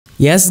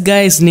S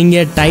guys,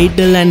 நீங்கள்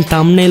title and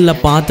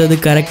தம்ப்நெயிலில் பார்த்தது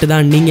correct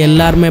தான். நீங்கள்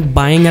எல்லாருமே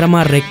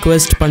பயங்கரமாக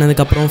ரெக்வெஸ்ட்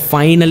பண்ணதுக்கப்புறம்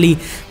finally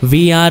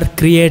we are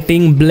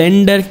creating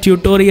Blender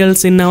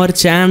tutorials in our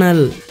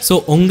channel. So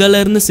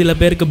உங்களிருந்து சில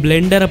பேருக்கு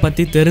பிளெண்டரை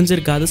பற்றி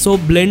தெரிஞ்சிருக்காது. ஸோ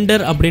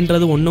பிளெண்டர்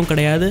அப்படின்றது ஒன்றும்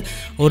கிடையாது,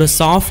 ஒரு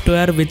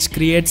software which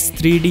creates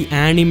 3D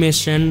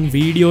animation,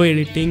 video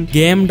editing,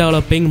 game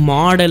developing,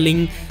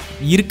 modelling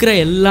இருக்கிற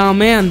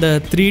எல்லாமே அந்த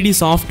 3D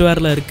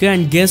சாஃப்ட்வேரில் இருக்குது.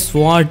 அண்ட் கெஸ்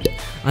வாட்,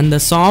 அந்த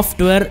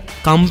சாஃப்ட்வேர்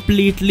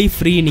கம்ப்ளீட்லி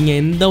ஃப்ரீ, நீங்கள்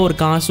எந்த ஒரு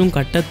காசும்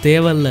கட்ட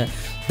தேவையில்லை.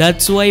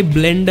 That's why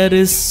Blender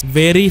is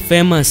very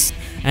famous.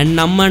 And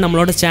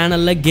நம்மளோட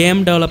சேனலில்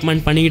கேம்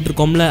டெவலப்மெண்ட் பண்ணிக்கிட்டு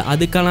இருக்கோம்ல,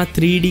 அதுக்கான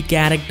 3D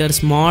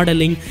கேரக்டர்ஸ்,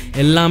 மாடலிங்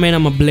எல்லாமே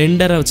நம்ம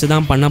பிளெண்டரை வச்சு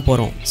தான் பண்ண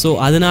போகிறோம். ஸோ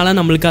அதனால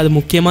நம்மளுக்கு அது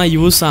முக்கியமாக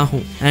யூஸ்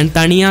ஆகும். அண்ட்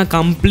தனியாக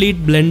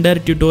கம்ப்ளீட்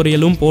பிளெண்டர்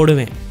டியூட்டோரியலும்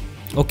போடுவேன்.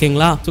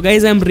 ஓகேங்களா? So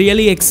guys, I am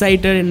really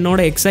excited. என்னோட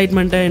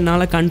எக்ஸைட்மெண்ட்டை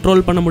என்னால்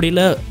கண்ட்ரோல் பண்ண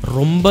முடியல.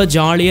 ரொம்ப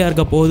ஜாலியாக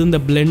இருக்க போகுது இந்த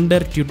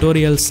பிளெண்டர்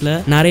டியூட்டோரியல்ஸில்.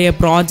 நிறைய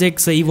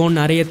ப்ராஜெக்ட் செய்வோம்,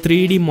 நிறைய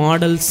 3D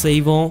மாடல்ஸ்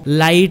செய்வோம்,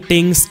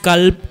 லைட்டிங்,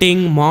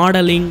 ஸ்கல்ப்டிங்,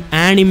 மாடலிங்,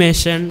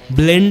 அனிமேஷன்,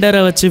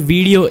 பிளெண்டரை வச்சு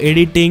வீடியோ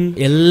எடிட்டிங்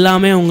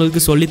எல்லாமே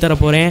உங்களுக்கு சொல்லித்தர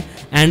போகிறேன்.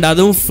 அண்ட்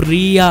அதுவும்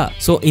ஃப்ரீயாக.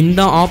 ஸோ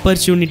இந்த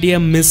ஆப்பர்ச்சுனிட்டியை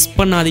மிஸ்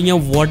பண்ணாதீங்க.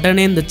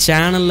 உடனே இந்த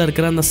சேனலில்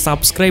இருக்கிற அந்த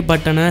சப்ஸ்கிரைப்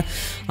பட்டனை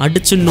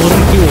அடித்து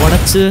நொறுக்கி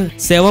உடச்சி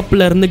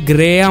செவப்புலேருந்து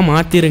கிரேயாக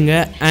மாற்றிருங்க.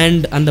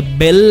 அண்ட் அந்த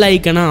பெல்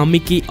ஐக்கனை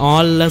அமுக்கி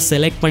ஆலில்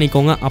செலக்ட்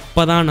பண்ணிக்கோங்க.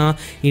 அப்போ தான் நான்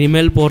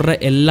இனிமேல் போடுற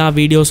எல்லா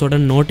வீடியோஸோட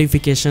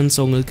நோட்டிஃபிகேஷன்ஸ்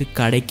உங்களுக்கு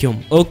கிடைக்கும்.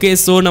 ஓகே,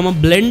 ஸோ நம்ம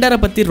பிளெண்டரை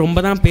பற்றி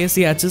ரொம்ப தான்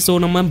பேசியாச்சு. ஸோ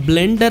நம்ம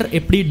பிளெண்டர்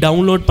எப்படி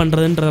டவுன்லோட்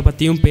பண்ணுறதுன்றதை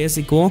பற்றியும்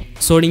பேசிக்குவோம்.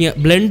 ஸோ நீங்கள்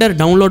பிளெண்டர்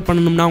டவுன்லோட்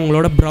பண்ணணும்னா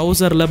உங்களோட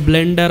ப்ரௌசரில்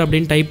பிளெண்டர்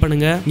அப்படின்னு டைப் பண்ணுங்கள்.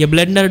 இங்கே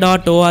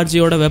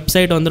blender.org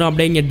வெப்சைட் வந்துடும்.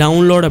 அப்படியே இங்கே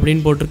டவுன்லோட்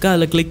அப்படின்னு போட்டிருக்கு,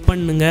 அதில் கிளிக்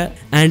பண்ணுங்க.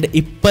 அண்ட்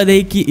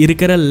இப்போதைக்கு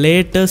இருக்கிற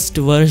லேட்டஸ்ட்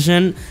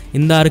வெர்ஷன்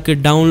இந்த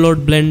இருக்குது, டவுன்லோட்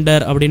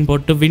பிளெண்டர் அப்படின்னு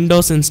போட்டு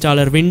விண்டோஸ்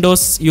இன்ஸ்டாலர்.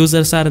 விண்டோஸ்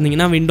யூசர்ஸாக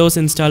இருந்தீங்கன்னா விண்டோஸ்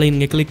இன்ஸ்டாலர்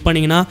இங்கே கிளிக்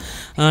பண்ணிங்கன்னா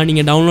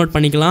நீங்கள் டவுன்லோட்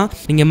பண்ணிக்கலாம்.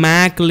 நீங்கள்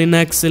மேக்,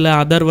 லினக்ஸ் இல்லை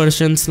அதர்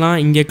வெர்ஷன்ஸ்லாம்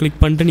இங்கே கிளிக்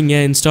பண்ணிட்டு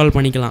நீங்கள் இன்ஸ்டால்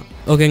பண்ணிக்கலாம்.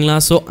 ஓகேங்களா?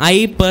 So I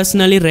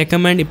personally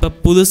recommend. இப்போ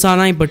புதுசாக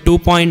தான் இப்போ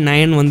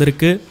 2.9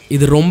 வந்திருக்கு.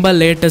 இது ரொம்ப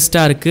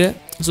லேட்டஸ்ட்டாக இருக்குது.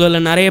 ஸோ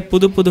அதில் நிறைய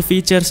புது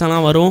ஃபீச்சர்ஸ்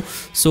எல்லாம் வரும்.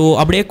 ஸோ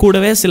அப்படியே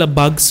கூடவே சில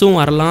பக்ஸும்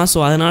வரலாம். ஸோ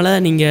அதனால்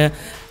நீங்கள்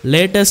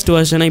லேட்டஸ்ட்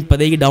வெர்ஷனை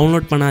இப்போதைக்கு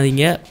டவுன்லோட்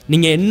பண்ணாதீங்க.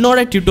 நீங்கள் என்னோட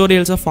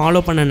டியூட்டோரியல்ஸை ஃபாலோ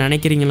பண்ண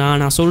நினைக்கிறீங்களா?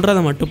 நான் சொல்கிறத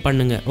மட்டும்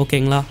பண்ணுங்கள்.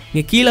 ஓகேங்களா?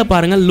 இங்கே கீழே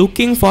பாருங்கள்,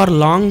 looking for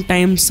long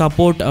time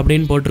support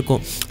அப்படின்னு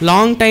போட்டிருக்கோம்.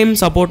 லாங் டைம்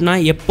சப்போர்ட்னா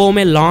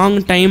எப்போவுமே லாங்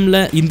டைமில்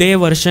இதே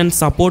வெர்ஷன்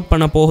சப்போர்ட்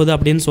பண்ண போகுது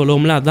அப்படின்னு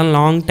சொல்லுவோம்ல, அதுதான்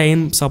லாங்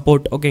டைம்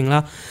சப்போர்ட்.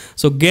 ஓகேங்களா?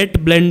 So get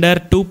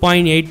Blender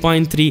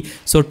 2.8.3.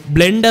 So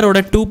பிளெண்டரோட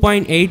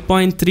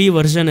 2.8.3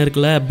 version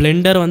இருக்குல்ல,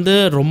 பிளெண்டர் வந்து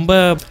ரொம்ப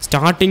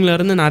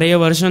ஸ்டார்டிங்லேருந்து நிறைய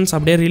வெர்ஷன்ஸ்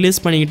அப்படியே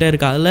ரிலீஸ் பண்ணிக்கிட்டே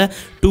இருக்கு. அதில்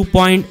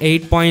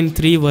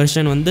 2.8.3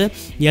 வெர்ஷன் வந்து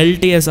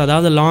LTS,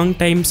 அதாவது லாங்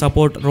டைம்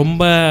சப்போர்ட்,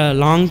 ரொம்ப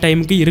லாங்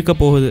டைமுக்கு இருக்க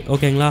போகுது.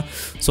 ஓகேங்களா?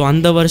 ஸோ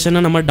அந்த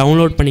வெர்ஷனை நம்ம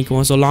டவுன்லோட்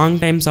பண்ணிக்குவோம். ஸோ லாங்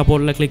டைம்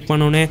சப்போர்ட்டில் கிளிக்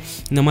பண்ணோன்னே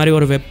இந்த மாதிரி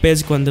ஒரு வெப்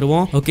பேஜ்க்கு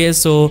வந்துடுவோம். ஓகே,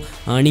 ஸோ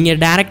நீங்கள்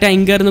டேரெக்டாக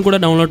இங்கேருந்து கூட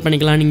டவுன்லோட்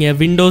பண்ணிக்கலாம். நீங்கள்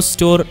விண்டோஸ்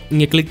ஸ்டோர்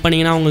இங்கே கிளிக்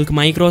பண்ணிங்கன்னா உங்களுக்கு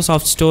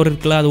மைக்ரோசாஃப்ட் ஸ்டோர்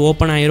இருக்குல்ல, அது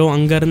ஓப்பன் ஆயிரும்.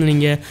 அங்கேருந்து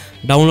நீங்கள்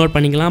டவுன்லோட்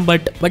பண்ணிக்கலாம்.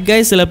 பட்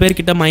கைஸ், சில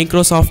பேர்கிட்ட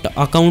மைக்ரோசாஃப்ட்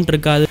அக்கௌண்ட்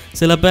இருக்காது.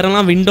 சில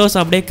பேரெல்லாம் விண்டோஸ்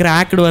அப்படியே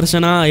கிராக்டு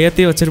வெர்ஷனாக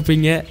ஏற்றி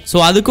வச்சுருப்பீங்க. ஸோ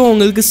அதுக்கும்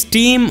உங்களுக்கு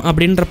ஸ்டீம்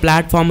அப்படின்ற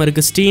பிளாட்ஃபார்ம்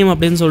இருக்குது. ஸ்டீம்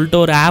அப்படின்னு சொல்லிட்டு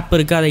ஒரு ஆப்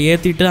இருக்குது. அதை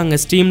ஏற்றிட்டு அங்கே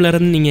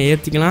ஸ்டீம்லேருந்து நீங்கள்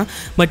ஏற்றிக்கலாம்.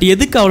 பட்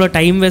எதுக்கு அவ்வளோ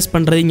டைம் வேஸ்ட்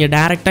பண்ணுறது? இங்கே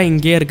டேரெக்டாக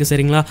இங்கேயே இருக்குது.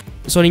 சரிங்களா?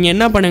 ஸோ நீங்கள்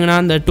என்ன பண்ணுங்கன்னா,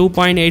 இந்த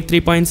 2.8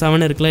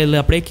 3.7 இருக்குல்ல, இதில்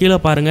அப்படியே கீழே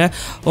பாருங்கள்,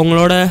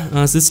 உங்களோட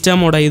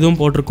சிஸ்டமோட இதுவும்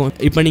போட்டிருக்கோம்.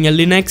 இப்போ நீங்கள்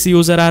லினக்ஸ்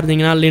யூஸராக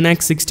இருந்தீங்கன்னா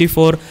லினக்ஸ்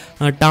 64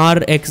 tar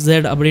xz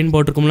அப்படின்னு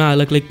போட்டிருக்கோம்ல,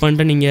 அதில் கிளிக்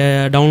பண்ணிட்டு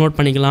நீங்கள் டவுன்லோட்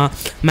பண்ணிக்கலாம்.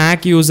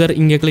 மேக் யூசர்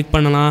இங்கே கிளிக்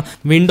பண்ணலாம்.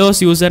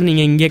 விண்டோஸ் யூசர்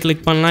நீங்கள் இங்கே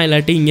கிளிக் பண்ணலாம்,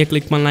 இல்லாட்டி இங்கே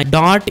கிளிக் பண்ணலாம்.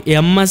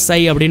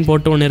 .msi அப்படின்னு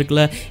போட்டு ஒன்று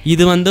இருக்குல்ல,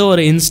 இது வந்து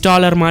ஒரு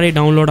இன்ஸ்டாலர் மாதிரி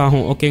டவுன்லோட்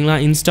ஆகும். ஓகேங்களா?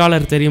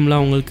 இன்ஸ்டாலர் தெரியும்ல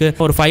உங்களுக்கு,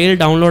 ஒரு ஃபைல்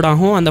டவுன்லோட்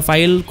ஆகும். அந்த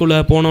ஃபைலுக்குள்ளே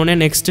போனோடனே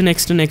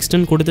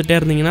நெக்ஸ்ட்டுன்னு கொடுத்துட்டே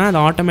இருந்தீங்கன்னா அது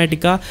ஆட்டோமேட்டிக்காக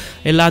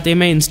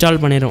எல்லாத்தையுமே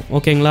இன்ஸ்டால் பண்ணிடும்.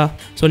 ஓகேங்களா?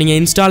 ஸோ நீங்கள்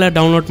இன்ஸ்டாலர்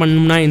டவுன்லோட்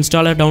பண்ணணும்னா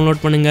இன்ஸ்டாலர்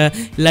டவுன்லோட் பண்ணுங்கள்.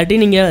 இல்லாட்டி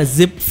நீங்கள்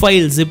ஜிப்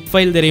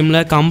ஃபைல் தெரியும்ல,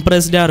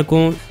 கம்ப்ரஸ்டாக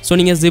இருக்கும். ஸோ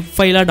நீங்கள் ஜிப்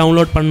ஃபைலாக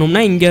டவுன்லோட்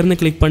பண்ணணும்னா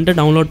இங்கேருந்து கிளிக் பண்ணிட்டு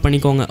டவுன்லோட்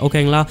பண்ணிக்கோங்க.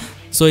 ஓகேங்களா?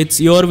 ஸோ இட்ஸ்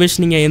யோர் விஷ்,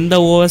 நீங்கள் எந்த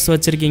ஓஎஸ்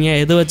வச்சுருக்கீங்க,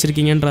 எது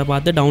வச்சுருக்கீங்கன்றத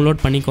பார்த்து டவுன்லோட்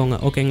பண்ணிக்கோங்க.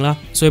 ஓகேங்களா?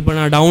 ஸோ இப்போ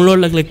நான்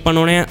டவுன்லோடில் கிளிக்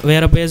பண்ணோன்னே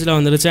வேறு பேஜில்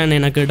வந்துருச்சு. அண்ட்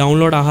எனக்கு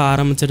டவுன்லோட் ஆக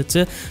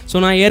ஆரம்பிச்சிருச்சு. ஸோ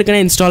நான் ஏற்கனவே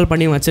இன்ஸ்டால்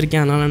பண்ணி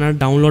வச்சுருக்கேன், அதனால் நான்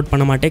டவுன்லோட்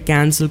பண்ண மாட்டேன்,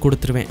 கேன்சல்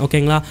கொடுத்துருவேன்.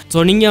 ஓகேங்களா?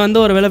 ஸோ நீங்கள் வந்து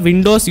ஒரு வேளை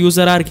விண்டோஸ்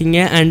யூஸராக இருக்கீங்க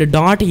அண்ட்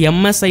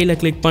 .msiயில்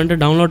கிளிக் பண்ணிட்டு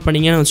டவுன்லோட்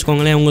பண்ணிங்கன்னு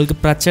வச்சுக்கோங்களேன், உங்களுக்கு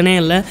பிரச்சனையே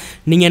இல்லை.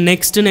 நீங்கள்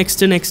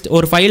நெக்ஸ்ட்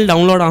ஒரு ஃபைல்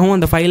டவுன்லோட் ஆகும்.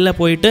 அந்த ஃபைலில்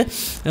போயிட்டு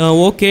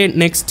ஓகே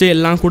நெக்ஸ்ட்டு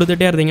எல்லாம்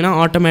கொடுத்துட்டே இருந்தீங்கன்னா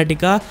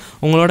ஆட்டோமேட்டிக்காக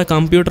உங்களோட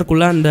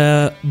கம்ப்யூட்டருக்குள்ளே அந்த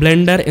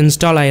பிளெண்டர்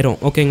இன்ஸ்டால் ஆயிரும்.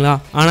 ஓகேங்களா?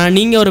 ஆனால்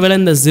நீங்கள் ஒரு வேளை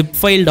இந்த ஜிப்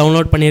ஃபைல்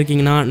டவுன்லோட்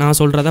பண்ணியிருக்கீங்கன்னா நான்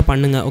சொல்கிறத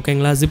பண்ணுங்கள்.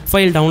 ஓகேங்களா? ஜிப்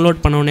ஃபைல் டவுன்லோட்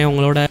பண்ணோடனே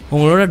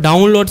உங்களோட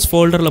டவுன்லோட்ஸ்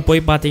ஃபோல்டரில்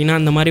போய் பார்த்தீங்கன்னா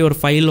அந்த மாதிரி ஒரு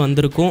ஃபைல்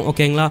வந்திருக்கும்.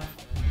 ஓகேங்களா?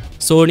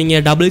 ஸோ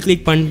நீங்கள் டபுள்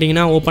கிளிக்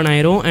பண்ணிட்டீங்கன்னா ஓப்பன்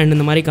ஆயிரும் அண்ட்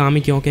இந்த மாதிரி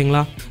காமிக்கும்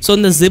ஓகேங்களா. ஸோ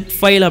இந்த ஜிப்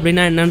ஃபைல்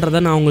அப்படின்னா என்னன்றதை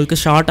நான் உங்களுக்கு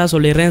ஷார்ட்டாக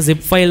சொல்லிடுறேன்.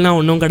 ஜிப் ஃபைல்னால்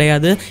ஒன்றும்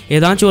கிடையாது,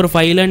 ஏதாச்சும் ஒரு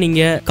ஃபைலை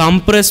நீங்கள்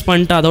கம்ப்ரெஸ்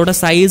பண்ணிட்டு அதோட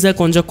சைஸை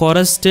கொஞ்சம்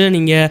குறைச்சிட்டு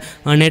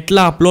நீங்கள்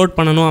நெட்டில் அப்லோட்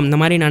பண்ணணும் அந்த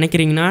மாதிரி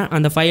நினைக்கிறீங்கன்னா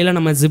அந்த ஃபைலை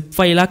நம்ம ஜிப்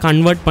ஃபைலாக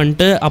கன்வெர்ட்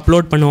பண்ணிட்டு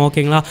அப்லோட் பண்ணுவோம்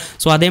ஓகேங்களா.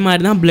 ஸோ அதே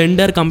மாதிரி தான்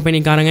பிளெண்டர்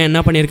கம்பெனிக்காரங்க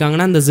என்ன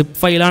பண்ணியிருக்காங்கன்னா இந்த ஜிப்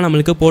ஃபைலாக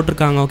நம்மளுக்கு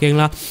போட்டிருக்காங்க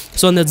ஓகேங்களா.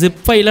 ஸோ அந்த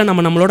ஜிப் ஃபைலை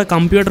நம்மளோட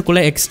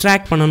கம்ப்யூட்டருக்குள்ளே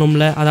எக்ஸ்ட்ராக்ட்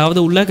பண்ணணும்ல, அதாவது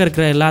உள்ளே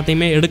இருக்கிற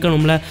எல்லாத்தையுமே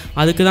எடுக்கணும்ல,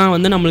 அதுக்கு தான்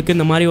வந்து நம்மளுக்கு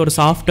இந்த மாதிரி ஒரு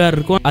சாஃப்ட்வேர்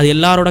இருக்கும். அது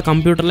எல்லாரோட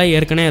கம்ப்யூட்டரில்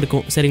ஏற்கனவே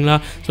இருக்கும் சரிங்களா.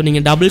 ஸோ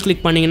நீங்கள் டபுள்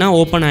கிளிக் பண்ணிங்கன்னா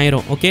ஓப்பன்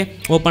ஆயிரும். ஓகே,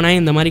 ஓப்பன் ஆகி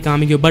இந்த மாதிரி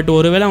காமிக்கும். பட்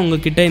ஒருவேளை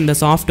உங்ககிட்ட இந்த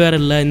சாஃப்ட்வேர்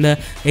இல்லை, இந்த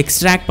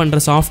எக்ஸ்ட்ராக்ட்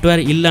பண்ணுற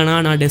சாஃப்ட்வேர் இல்லைனா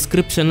நான்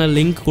டிஸ்கிரிப்ஷனில்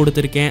லிங்க்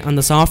கொடுத்துருக்கேன்,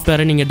 அந்த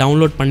சாஃப்ட்வேரை நீங்கள்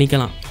டவுன்லோட்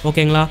பண்ணிக்கலாம்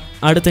ஓகேங்களா.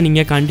 அடுத்து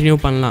நீங்கள் கண்டினியூ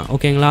பண்ணலாம்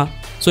ஓகேங்களா.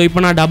 ஸோ இப்போ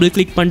நான் டபுள்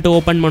கிளிக் பண்ணிட்டு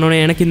ஓப்பன் பண்ணோன்னே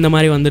எனக்கு இந்த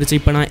மாதிரி வந்துருச்சு.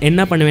 இப்போ நான்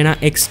என்ன பண்ணுவேன்னா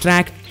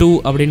எக்ஸ்ட்ராக்ட் 2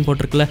 அப்படின்னு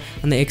போட்டிருக்குல்ல,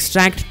 அந்த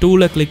எக்ஸ்ட்ராக்ட்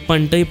 2ல் கிளிக்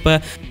பண்ணிட்டு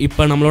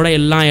இப்போ நம்மளோட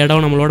எல்லா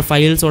இடம், நம்மளோட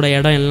ஃபைல்ஸோட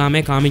இடம்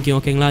எல்லாமே காமிக்கும்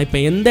ஓகேங்களா. இப்போ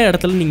எந்த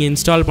இடத்துல நீங்கள்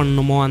இன்ஸ்டால்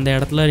பண்ணணுமோ அந்த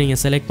இடத்துல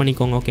நீங்கள் செலக்ட்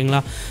பண்ணிக்கோங்க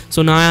ஓகேங்களா.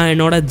 ஸோ நான்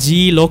என்னோட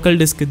லோக்கல்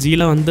டிஸ்க்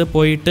ஜியில் வந்து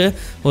போயிட்டு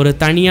ஒரு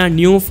தனியாக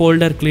நியூ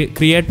ஃபோல்டர்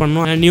க்ரியேட்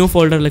பண்ணணும். நியூ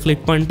ஃபோல்டரில்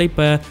கிளிக் பண்ணிட்டு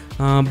இப்போ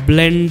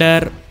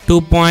பிளெண்டர்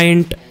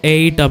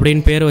 2.8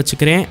 அப்படின்னு பேர்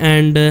வச்சுக்கிறேன்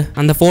அண்டு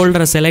அந்த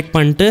ஃபோல்டரை செலக்ட்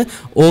பண்ணிட்டு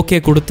ஓகே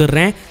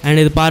கொடுத்துட்றேன்.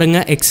 அண்ட் இது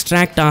பாருங்கள்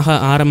எக்ஸ்ட்ராக்ட் ஆக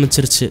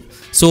ஆரம்பிச்சிருச்சு.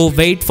 So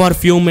wait for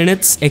few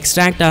minutes.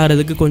 Extract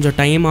ஆகிறதுக்கு கொஞ்சம்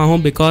டைம்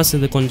ஆகும் பிகாஸ்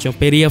இது கொஞ்சம்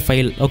பெரிய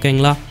ஃபைல்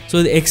ஓகேங்களா. ஸோ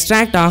இது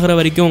எக்ஸ்ட்ராக்ட் ஆகிற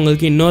வரைக்கும்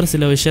உங்களுக்கு இன்னொரு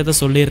சில விஷயத்த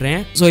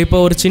சொல்லிடுறேன். ஸோ இப்போ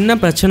ஒரு சின்ன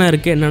பிரச்சனை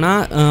இருக்குது என்னென்னா,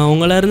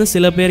 உங்களிருந்து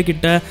சில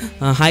பேர்கிட்ட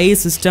ஹை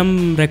சிஸ்டம்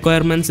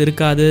ரெக்குயர்மெண்ட்ஸ்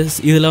இருக்காது.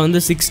 இதில்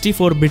வந்து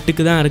 64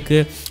 பிட்டுக்கு தான்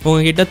இருக்குது,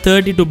 உங்ககிட்ட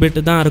 32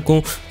 பிட்டு தான்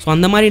இருக்கும். ஸோ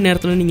அந்த மாதிரி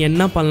நேரத்தில் நீங்கள்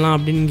என்ன பண்ணலாம்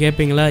அப்படின்னு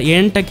கேட்பீங்களா.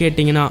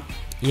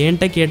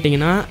 என்கிட்ட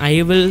கேட்டிங்கன்னா I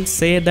will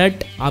say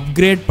that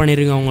upgrade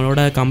பண்ணிடுங்க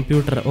உங்களோட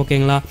கம்ப்யூட்டர்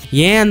ஓகேங்களா.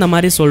 ஏன் அந்த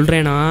மாதிரி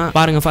சொல்கிறேன்னா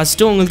பாருங்கள்,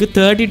 ஃபஸ்ட்டு உங்களுக்கு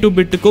 32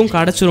 பிட்டுக்கும்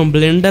கிடச்சிரும்,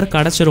 பிளெண்டர்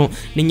கிடச்சிரும்.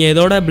 நீங்கள்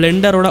இதோட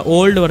பிளெண்டரோட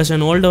ஓல்டு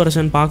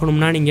வெர்ஷன்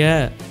பார்க்கணும்னா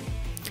நீங்கள்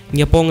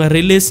இங்கே போங்க,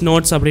 ரிலீஸ்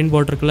நோட்ஸ் அப்படின்னு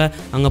போட்டிருக்குல்ல,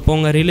 அங்கே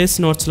போங்க. ரிலீஸ்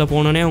நோட்ஸில்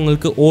போனோன்னே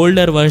உங்களுக்கு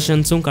ஓல்டர்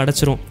வெர்ஷன்ஸும்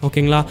கிடச்சிரும்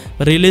ஓகேங்களா.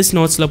 ரிலீஸ்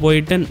நோட்ஸில்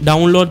போயிட்டு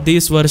டவுன்லோட்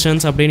தீஸ்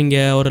வெர்ஷன்ஸ் அப்படின்னு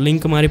இங்கே ஒரு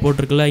லிங்க் மாதிரி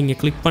போட்டிருக்குல்ல, இங்கே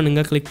கிளிக்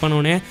பண்ணுங்கள். கிளிக்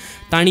பண்ணோடனே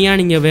தனியாக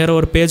நீங்கள் வேறு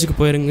ஒரு பேஜுக்கு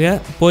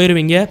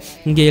போயிடுவீங்க.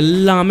 இங்கே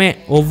எல்லாமே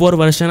ஒவ்வொரு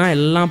வெர்ஷனாக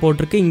எல்லாம்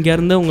போட்டிருக்கு.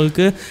 இங்கேருந்து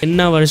உங்களுக்கு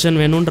என்ன வெர்ஷன்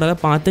வேணுன்றதை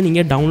பார்த்து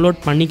நீங்கள்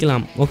டவுன்லோட்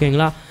பண்ணிக்கலாம்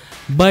ஓகேங்களா.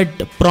 பட்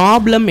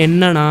ப்ராப்ளம்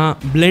என்னன்னா,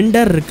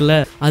 பிளெண்டர் இருக்குல்ல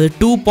அது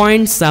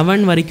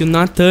 2.7 வரைக்கும்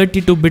தான்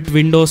 32 பிட்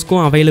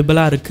விண்டோஸ்க்கும்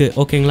அவைலபிளாக இருக்குது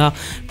ஓகேங்களா.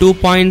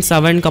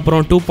 2.7க்கு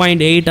அப்புறம்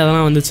 2.8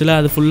 அதெல்லாம் வந்துச்சுல,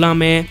 அது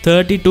ஃபுல்லாமே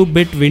 32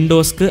 பிட்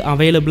விண்டோஸ்க்கு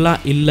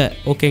அவைலபிளாக இல்லை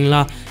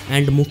ஓகேங்களா.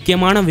 அண்ட்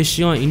முக்கியமான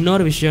விஷயம்,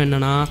 இன்னொரு விஷயம்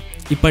என்னென்னா,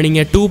 இப்போ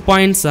நீங்கள்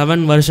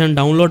 2.7 வெர்ஷன்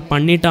டவுன்லோட்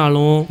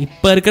பண்ணிட்டாலும்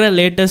இப்போ இருக்கிற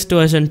லேட்டஸ்ட்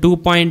வெர்ஷன்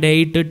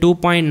 2.8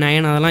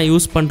 2.9 அதெல்லாம்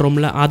யூஸ்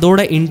பண்ணுறோம்ல,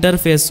 அதோட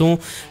இன்டர்ஃபேஸும்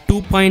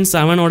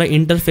 2.7ஓட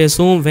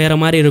இன்டர்ஃபேஸும் வேறு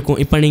மாதிரி இருக்கும்.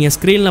 இப்போ நீங்கள்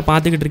ஸ்க்ரீனில்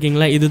பார்த்துக்கிட்டு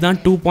இருக்கீங்களா,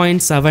 இதுதான்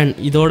 2.7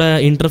 இதோட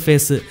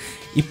இன்டர்ஃபேஸு.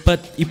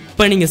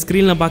 இப்போ நீங்கள்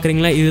ஸ்க்ரீனில்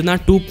பார்க்குறீங்களா,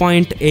 இதுதான்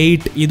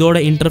 2.8 இதோட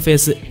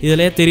இன்டர்ஃபேஸு.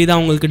 இதிலே தெரியுதா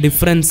உங்களுக்கு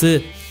டிஃப்ரென்ஸு.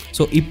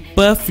 ஸோ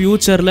இப்போ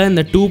ஃப்யூச்சரில்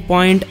இந்த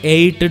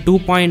 2.8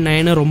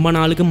 2.9 ரொம்ப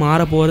நாளுக்கு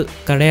மாற போகிறது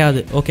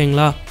கிடையாது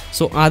ஓகேங்களா.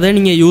 ஸோ அதை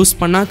நீங்கள் யூஸ்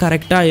பண்ணால்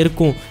கரெக்டாக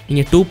இருக்கும்.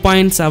 நீங்கள்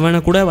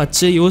 2.7 கூட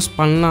வச்சு யூஸ்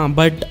பண்ணலாம்.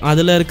 பட்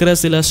அதில் இருக்கிற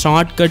சில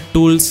ஷார்ட்கட்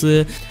டூல்ஸு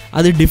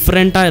அது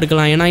டிஃப்ரெண்ட்டாக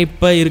இருக்கலாம். ஏன்னா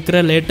இப்போ இருக்கிற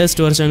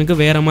லேட்டஸ்ட் வெர்ஷனுக்கு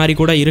வேறு மாதிரி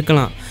கூட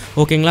இருக்கலாம்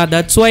ஓகேங்களா.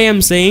 தட்ஸ் வை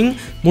ஐம் சேயிங்,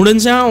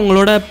 முடிஞ்சால்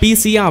உங்களோட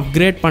பிசியை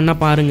அப்கிரேட் பண்ண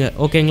பாருங்கள்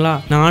ஓகேங்களா.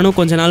 நானும்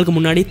கொஞ்ச நாளுக்கு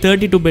முன்னாடி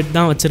 32 பிட்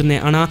தான்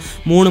வச்சுருந்தேன். ஆனால்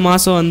 3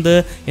 மாதம் வந்து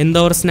எந்த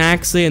ஒரு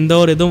ஸ்நாக்ஸு எந்த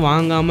ஒரு இதுவும்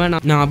வாங்காமல்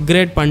நான்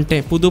அப்கிரேட்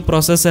பண்ணிட்டேன். புது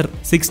ப்ரொசஸர்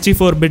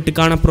 64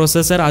 பிட்டுக்கான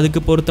ப்ரொசஸர்,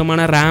 அதுக்கு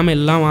பொருத்தமான ரேம்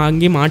எல்லாம்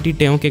வாங்கி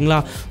மாட்டிட்டேன் ஓகேங்களா.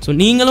 ஸோ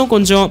நீங்களும்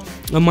கொஞ்சம்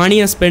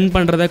மணியை ஸ்பெண்ட்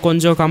பண்ணுறதை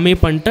கொஞ்சம் கம்மி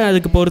பண்ணிட்டு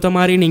அதுக்கு பொறுத்த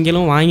மாதிரி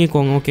நீங்களும்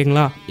வாங்கிக்கோங்க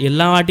ஓகேங்களா.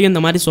 எல்லா வாட்டியும்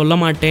இந்த மாதிரி சொல்ல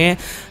மாட்டேன்,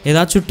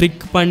 ஏதாச்சும்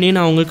ட்ரிக் பண்ணி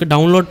நான் உங்களுக்கு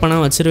டவுன்லோட் பண்ண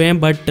வச்சுருவேன்.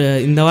 பட்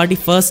இந்த வாட்டி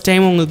ஃபர்ஸ்ட்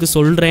டைம் உங்களுக்கு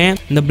சொல்கிறேன்,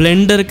 இந்த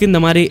பிளெண்டருக்கு இந்த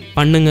மாதிரி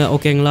பண்ணுங்க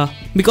ஓகேங்களா.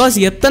 பிகாஸ்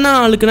எத்தனை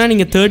நாளுக்குனா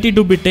நீங்கள்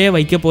 32 பிட்டே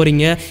வைக்க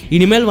போகிறீங்க.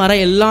 இனிமேல் வர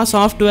எல்லா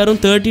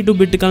சாஃப்ட்வேரும் 32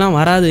 பிட்டுக்கெல்லாம்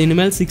வராது,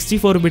 இனிமேல்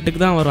 64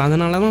 பிட்டுக்கு தான் வரும்.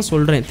 அதனால தான்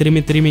சொல்கிறேன்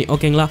திரும்பி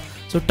ஓகேங்களா.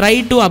 So try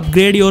to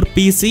upgrade your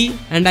PC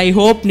and I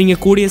hope நீங்கள்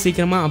கூடிய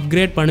சீக்கிரமாக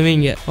அப்கிரேட்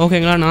பண்ணுவீங்க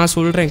ஓகேங்களா. நான்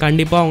சொல்கிறேன்,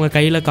 கண்டிப்பாக உங்கள்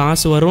கையில்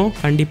காசு வரும்,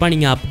 கண்டிப்பாக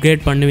நீங்கள்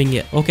அப்கிரேட் பண்ணுவீங்க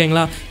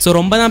ஓகேங்களா. ஸோ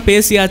ரொம்ப தான்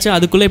பேசியாச்சு,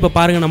 அதுக்குள்ளே இப்போ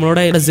பாருங்கள்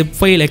நம்மளோட ஜிப்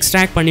ஃபைல்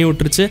எக்ஸ்ட்ராக்ட் பண்ணி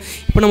விட்டுருச்சு.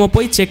 இப்போ நம்ம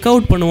போய் செக்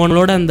அவுட் பண்ணுவோம்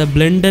நம்மளோட அந்த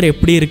பிளெண்டர்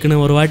எப்படி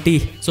இருக்குன்னு ஒரு வாட்டி.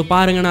 ஸோ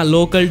பாருங்கள், நான்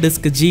லோக்கல்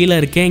டிஸ்க் ஜியில்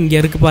இருக்கேன். இங்கே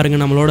இருக்குது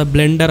பாருங்கள் நம்மளோட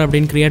பிளெண்டர்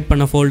அப்படின்னு க்ரியேட்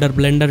பண்ண ஃபோல்டர்,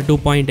 பிளெண்டர்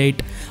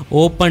 2.8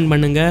 ஓப்பன்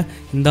பண்ணுங்கள்.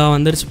 இந்த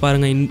வந்துருச்சு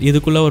பாருங்கள்,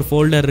 இதுக்குள்ளே ஒரு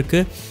ஃபோல்டர்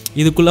இருக்குது.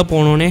 இதுக்குள்ளே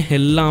போனோடனே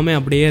எல்லாமே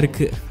அப்படியே இருக்குது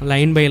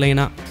லைன் பை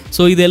லைனாக.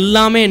 ஸோ இது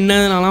எல்லாமே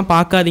என்னென்னலாம்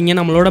பார்க்காதீங்க,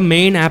 நம்மளோட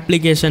மெயின்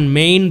அப்ளிகேஷன்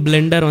மெயின்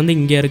பிளெண்டர் வந்து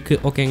இங்கே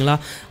இருக்குது ஓகேங்களா.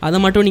 அதை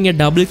மட்டும் நீங்கள்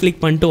டபுள்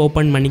கிளிக் பண்ணிட்டு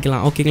ஓப்பன்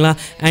பண்ணிக்கலாம் ஓகேங்களா.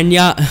 அண்ட்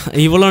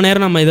இவ்வளோ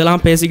நேரம் நம்ம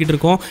இதெல்லாம் பேசிக்கிட்டு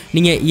இருக்கோம்.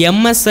 நீங்கள்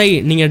எம்எஸ்ஐ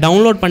நீங்கள்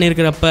டவுன்லோட்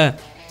பண்ணியிருக்கிறப்ப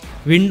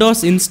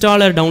விண்டோஸ்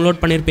இன்ஸ்டாலர் டவுன்லோட்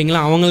பண்ணியிருப்பீங்களா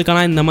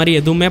அவங்களுக்கெல்லாம் இந்த மாதிரி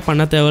எதுவுமே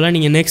பண்ண தேவையில்ல.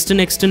 நீங்கள்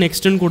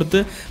நெக்ஸ்ட்டுன்னு கொடுத்து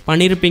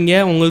பண்ணியிருப்பீங்க,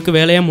 உங்களுக்கு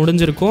வேலையாக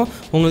முடிஞ்சிருக்கும்.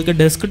 உங்களுக்கு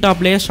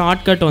டெஸ்க்டாப்லேயே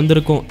ஷார்ட்கட்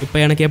வந்திருக்கும். இப்போ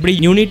எனக்கு எப்படி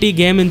யூனிட்டி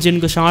கேம்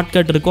இன்ஜினுக்கு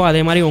ஷார்ட்கட் இருக்கோ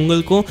அதே மாதிரி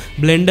உங்களுக்கும்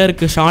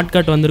பிளெண்டருக்கு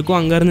ஷார்ட்கட் வந்திருக்கும்.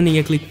 அங்கேருந்து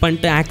நீங்கள் கிளிக்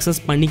பண்ணிட்டு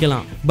ஆக்சஸ்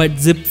பண்ணிக்கலாம். பட்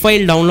ஜிப்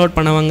ஃபைல் டவுன்லோட்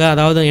பண்ணவங்க,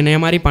 அதாவது என்னைய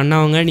மாதிரி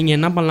பண்ணவங்க, நீங்கள்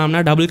என்ன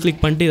பண்ணலாம்னா டபுள்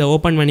கிளிக் பண்ணிட்டு இதை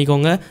ஓப்பன்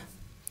பண்ணிக்கோங்க.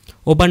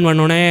 ஓப்பன்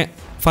பண்ணோடனே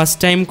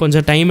ஃபஸ்ட் டைம்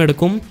கொஞ்சம் டைம்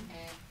எடுக்கும்.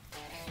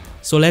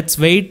 So let's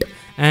wait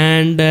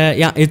and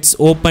it's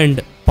opened.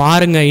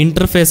 பாருங்கள்,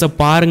 இன்டர்ஃபேஸை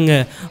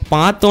பாருங்கள்.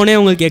 பார்த்தோன்னே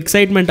உங்களுக்கு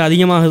excitement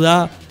அதிகமாகுதா?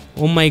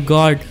 Oh my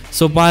God.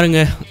 So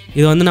பாருங்கள்,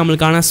 இது வந்து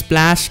நம்மளுக்கான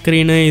ஸ்ப்ளாஷ்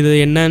ஸ்க்ரீனு. இது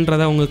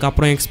என்னன்றதை உங்களுக்கு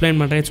அப்புறம்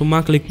எக்ஸ்பிளைன் பண்ணுறேன். சும்மா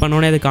கிளிக்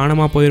பண்ணோன்னே இது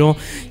காணாமல் போயிடும்.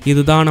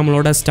 இதுதான்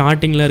நம்மளோட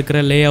ஸ்டார்டிங்கில்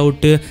இருக்கிற லே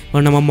அவுட்டு.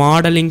 நம்ம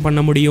மாடலிங்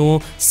பண்ண முடியும்,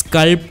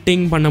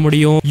 ஸ்கல்ப்டிங் பண்ண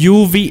முடியும்,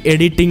 யூவி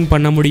எடிட்டிங்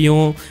பண்ண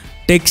முடியும்,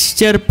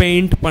 டெக்ஸ்சர்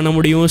பெயிண்ட் பண்ண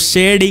முடியும்,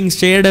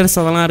 ஷேடர்ஸ்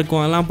அதெல்லாம்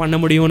இருக்கும், அதெல்லாம் பண்ண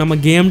முடியும். நம்ம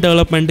கேம்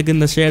டெவலப்மெண்ட்டுக்கு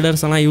இந்த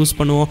ஷேடர்ஸ் எல்லாம் யூஸ்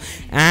பண்ணுவோம்.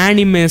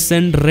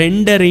 Animation,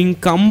 rendering,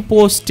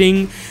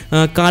 composting,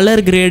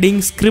 colour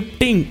grading,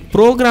 scripting,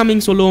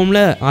 programming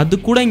சொல்லுவோம்ல,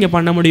 அது கூட இங்கே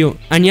பண்ண முடியும்.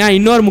 அண்ட்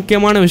இன்னொரு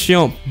முக்கியமான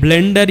விஷயம்,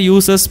 பிளெண்டர்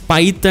யூசஸ்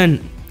பைத்தன்.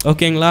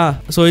 ஓகேங்களா?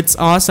 So it's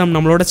awesome.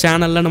 நம்மளோட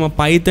சேனலில் நம்ம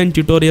பைத்தன்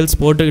டியூட்டோரியல்ஸ்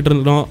போட்டுக்கிட்டு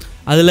இருந்தோம்.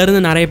 அதுலேருந்து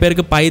நிறைய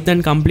பேருக்கு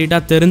பைத்தன்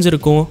கம்ப்ளீட்டாக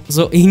தெரிஞ்சிருக்கும்.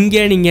 ஸோ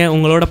இங்கே நீங்கள்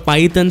உங்களோட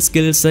பைத்தன்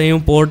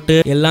ஸ்கில்ஸையும் போட்டு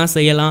எல்லாம்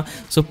செய்யலாம்.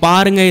 ஸோ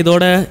பாருங்கள்,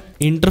 இதோட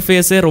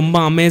இன்டர்ஃபேஸே ரொம்ப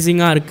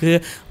அமேசிங்காக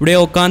இருக்குது. அப்படியே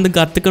உட்காந்து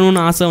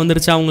கற்றுக்கணும்னு ஆசை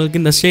வந்துருச்சு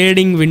அவங்களுக்கு. இந்த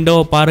ஷேடிங்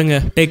விண்டோவை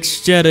பாருங்கள்,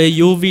 டெக்ஸ்சரு,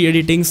 யூவி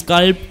எடிட்டிங்,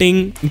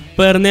 ஸ்கல்ப்டிங்,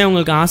 இப்போ இருந்தே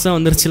உங்களுக்கு ஆசை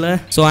வந்துருச்சுல.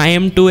 So I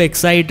am two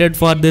excited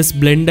for this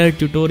Blender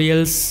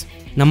tutorials.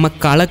 நம்ம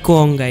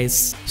கலக்குவோம் கைஸ்.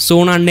 ஸோ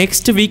நான்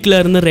நெக்ஸ்ட் வீக்கில்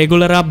இருந்து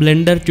ரெகுலராக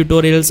பிளெண்டர்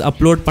டியூட்டோரியல்ஸ்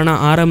அப்லோட் பண்ண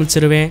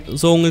ஆரம்பிச்சிருவேன்.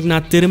 ஸோ உங்களுக்கு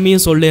நான்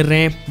திரும்பியும்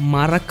சொல்லிடுறேன்,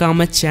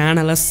 மறக்காமல்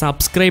சேனலை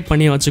சப்ஸ்கிரைப்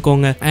பண்ணி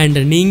வச்சுக்கோங்க. அண்ட்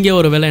நீங்கள்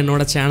ஒரு வேளை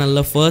என்னோட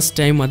சேனலில் ஃபர்ஸ்ட்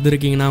டைம்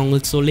வந்திருக்கீங்கன்னா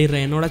உங்களுக்கு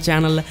சொல்லிடுறேன், என்னோட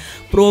சேனலில்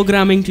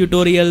programming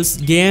tutorials,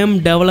 game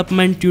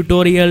development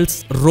tutorials,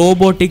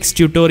 robotics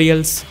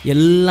tutorials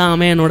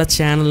எல்லாமே என்னோட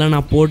சேனலில்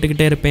நான்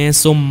போட்டுக்கிட்டே இருப்பேன்.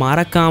 ஸோ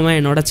மறக்காமல்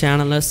என்னோட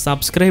சேனலை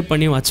சப்ஸ்கிரைப்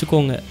பண்ணி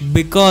வச்சுக்கோங்க.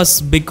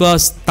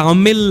 பிகாஸ்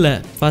தமிழில்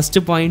ஃபஸ்ட்டு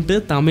பாயிண்ட்டு,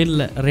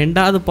 தமிழில்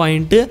ரெண்டாவது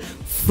பாயிண்ட்டு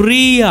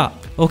ஃப்ரீயாக.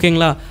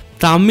 ஓகேங்களா?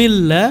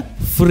 தமிழில்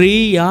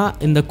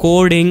ஃப்ரீயாக இந்த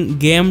கோடிங்,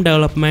 கேம்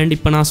டெவலப்மெண்ட்,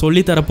 இப்போ நான்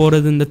சொல்லித்தர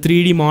போகிறது இந்த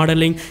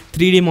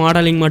 3D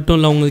மாடலிங் மட்டும்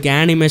இல்லை, உங்களுக்கு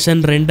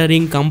ஆனிமேஷன்,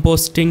 ரெண்டரிங்,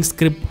 கம்போஸ்டிங்,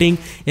 ஸ்கிரிப்டிங்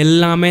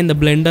எல்லாமே இந்த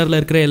பிளெண்டரில்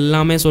இருக்கிற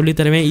எல்லாமே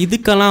சொல்லித்தருவேன்.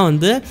 இதுக்கெல்லாம்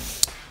வந்து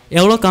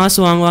எவ்வளோ காசு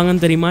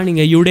வாங்குவாங்கன்னு தெரியுமா?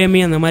 நீங்கள்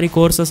யுடேமி அந்த மாதிரி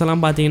கோர்சஸ்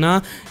எல்லாம் பார்த்தீங்கன்னா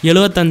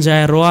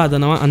 75,000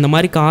 ரூபா அந்த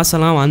மாதிரி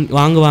காசெல்லாம்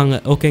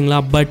வாங்குவாங்க. ஓகேங்களா?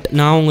 பட்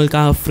நான்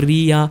உங்களுக்காக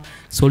ஃப்ரீயாக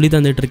சொல்லி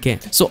தந்துட்டுருக்கேன்.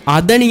 ஸோ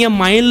அதை நீங்கள்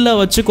மைண்டில்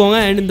வச்சுக்கோங்க.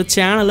 அண்ட் இந்த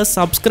சேனலை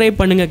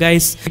சப்ஸ்கிரைப் பண்ணுங்கள்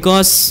கைஸ்.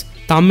 பிகாஸ்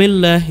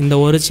தமிழில் இந்த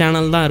ஒரு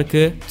சேனல் தான்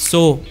இருக்குது.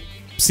 ஸோ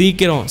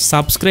சீக்கிரம்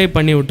சப்ஸ்கிரைப்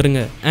பண்ணி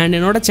விட்டுருங்க. அண்ட்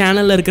என்னோட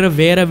சேனலில் இருக்கிற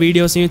வேறு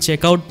வீடியோஸையும்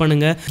செக் அவுட்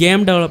பண்ணுங்கள்.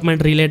 Game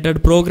development related,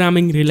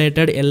 programming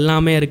related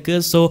எல்லாமே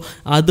இருக்குது. ஸோ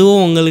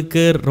அதுவும்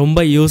உங்களுக்கு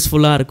ரொம்ப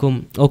யூஸ்ஃபுல்லாக இருக்கும்.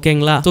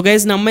 ஓகேங்களா? ஸோ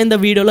கைஸ், நம்ம இந்த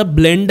வீடியோவில்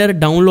பிளெண்டர்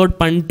டவுன்லோட்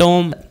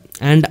பண்ணிட்டோம்.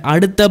 அண்ட்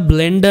அடுத்த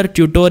பிளெண்டர்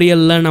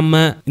டியூட்டோரியலில் நம்ம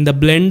இந்த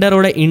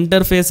பிளெண்டரோட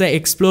இன்டர்ஃபேஸை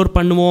எக்ஸ்ப்ளோர்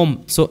பண்ணுவோம்.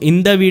 ஸோ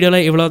இந்த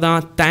வீடியோவில்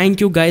இவ்வளோதான்.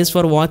 தேங்க்யூ கைஸ்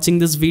ஃபார் வாட்சிங்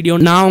திஸ் வீடியோ.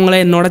 நான் உங்களை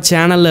என்னோட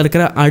சேனலில்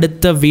இருக்கிற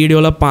அடுத்த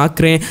வீடியோவில்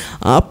பார்க்குறேன்.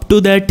 Up to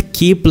that,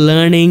 keep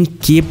learning,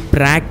 keep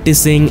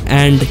practising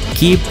and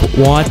keep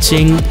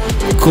வாட்சிங்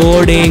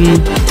கோடிங்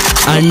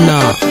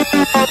அண்ணா.